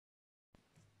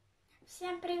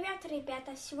Всем привет,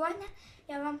 ребята! Сегодня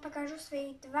я вам покажу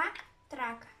свои два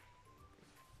трака.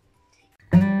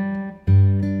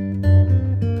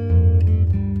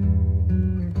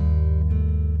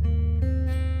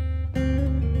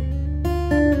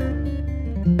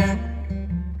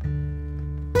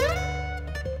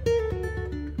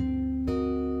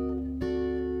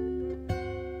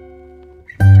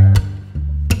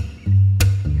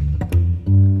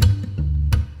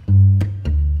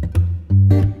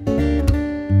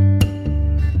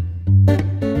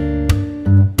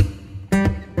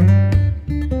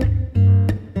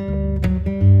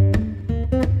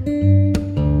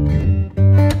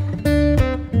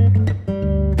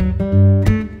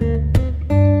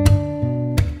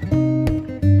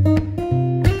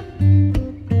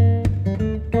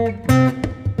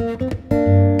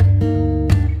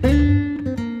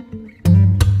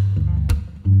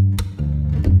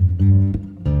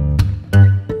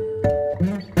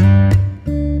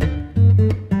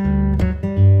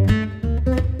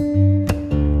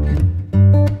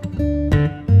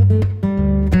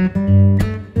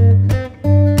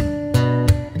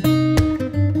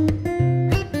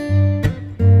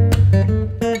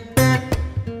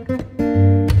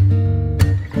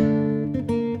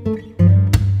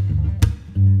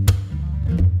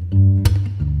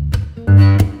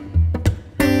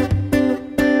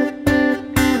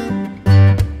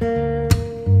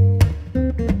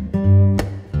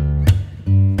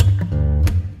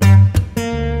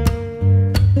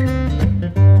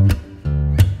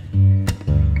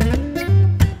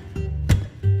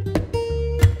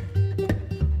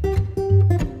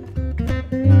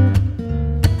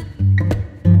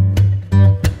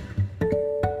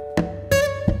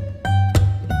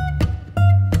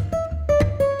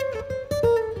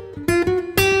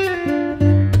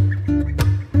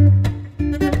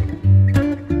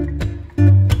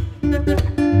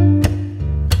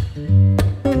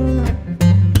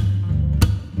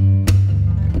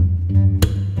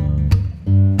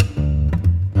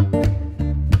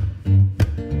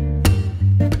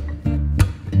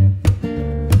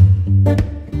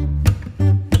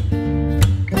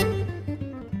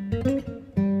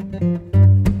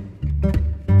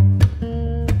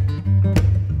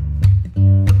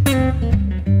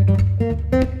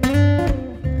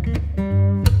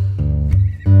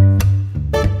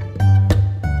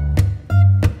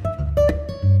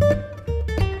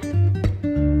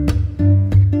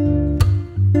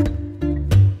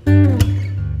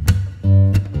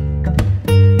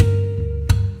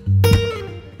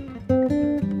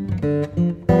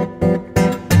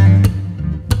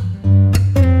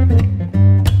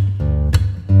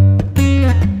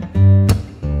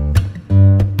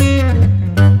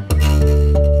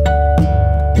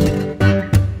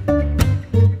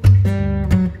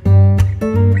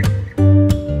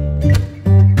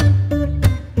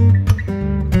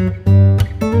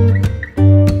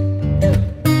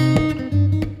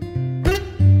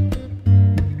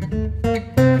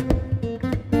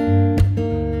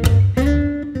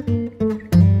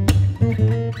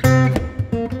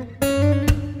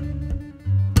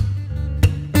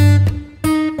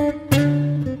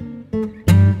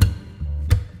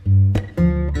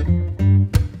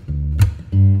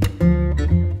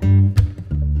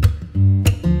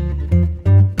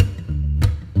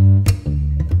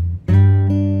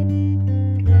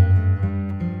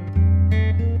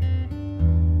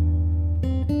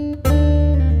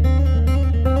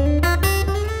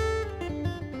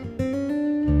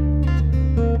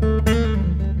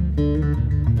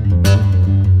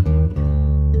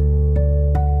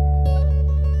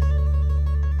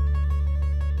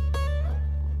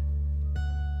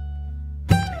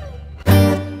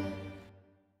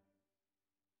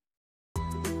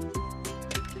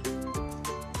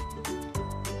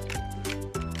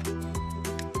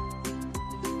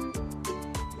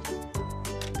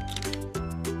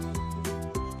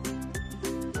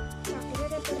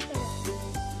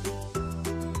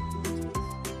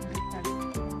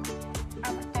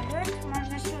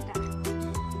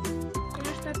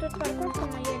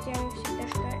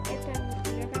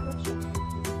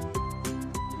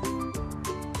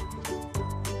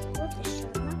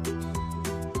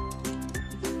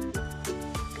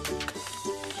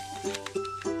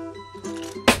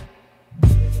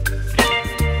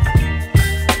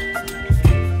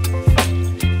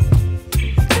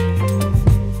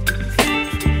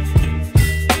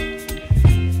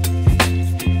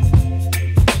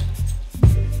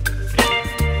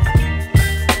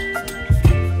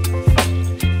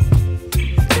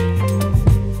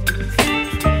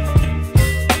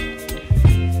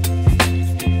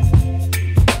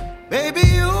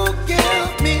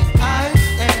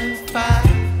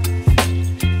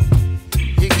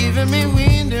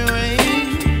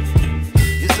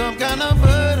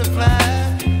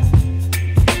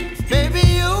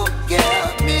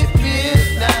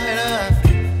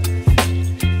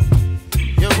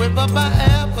 whip up my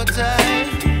appetite.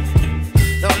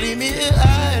 Don't leave me here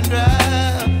high and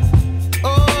dry.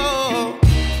 Oh,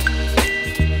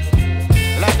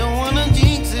 well, I don't wanna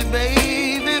jinx it,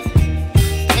 baby,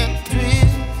 and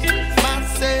twist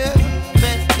myself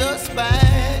at the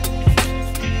spine.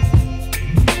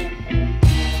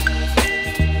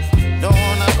 Don't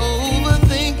wanna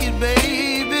overthink it,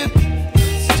 baby.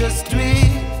 It's just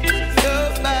twist your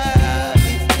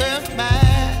body and mine.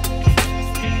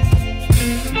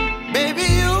 Baby,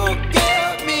 you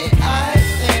give me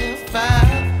ice and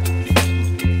fire.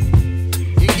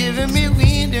 You're giving me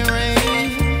wind and rain.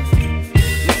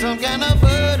 You're some kind of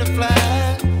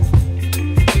butterfly.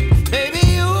 Baby,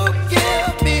 you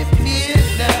give me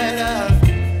midnight.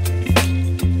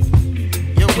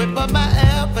 You whip up my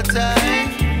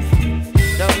appetite.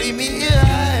 Don't leave me here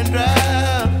high and dry.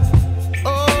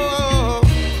 Oh,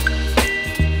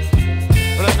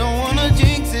 but I don't wanna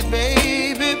jinx it,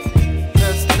 baby.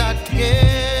 Let's not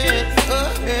get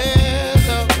ahead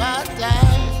of my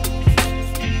time.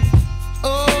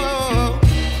 Oh,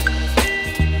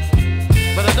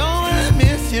 but I don't wanna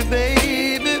miss you,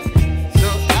 baby. So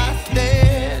I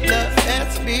stand up and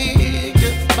speak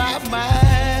my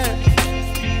mind.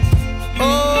 Oh.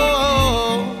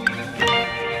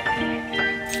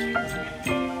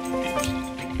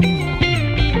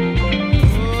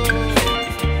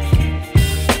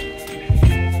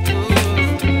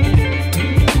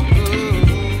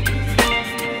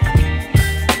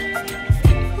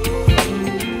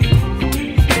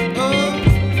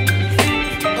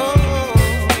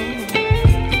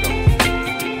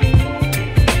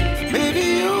 Baby,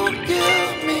 you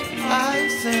give me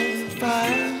ice and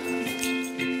fire.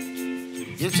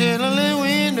 You're chilling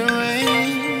wind and rain.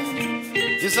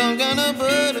 You're some kind of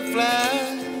butterfly.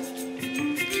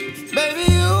 Baby,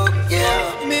 you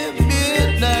give me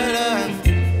midnight.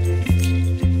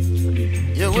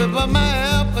 You whip up my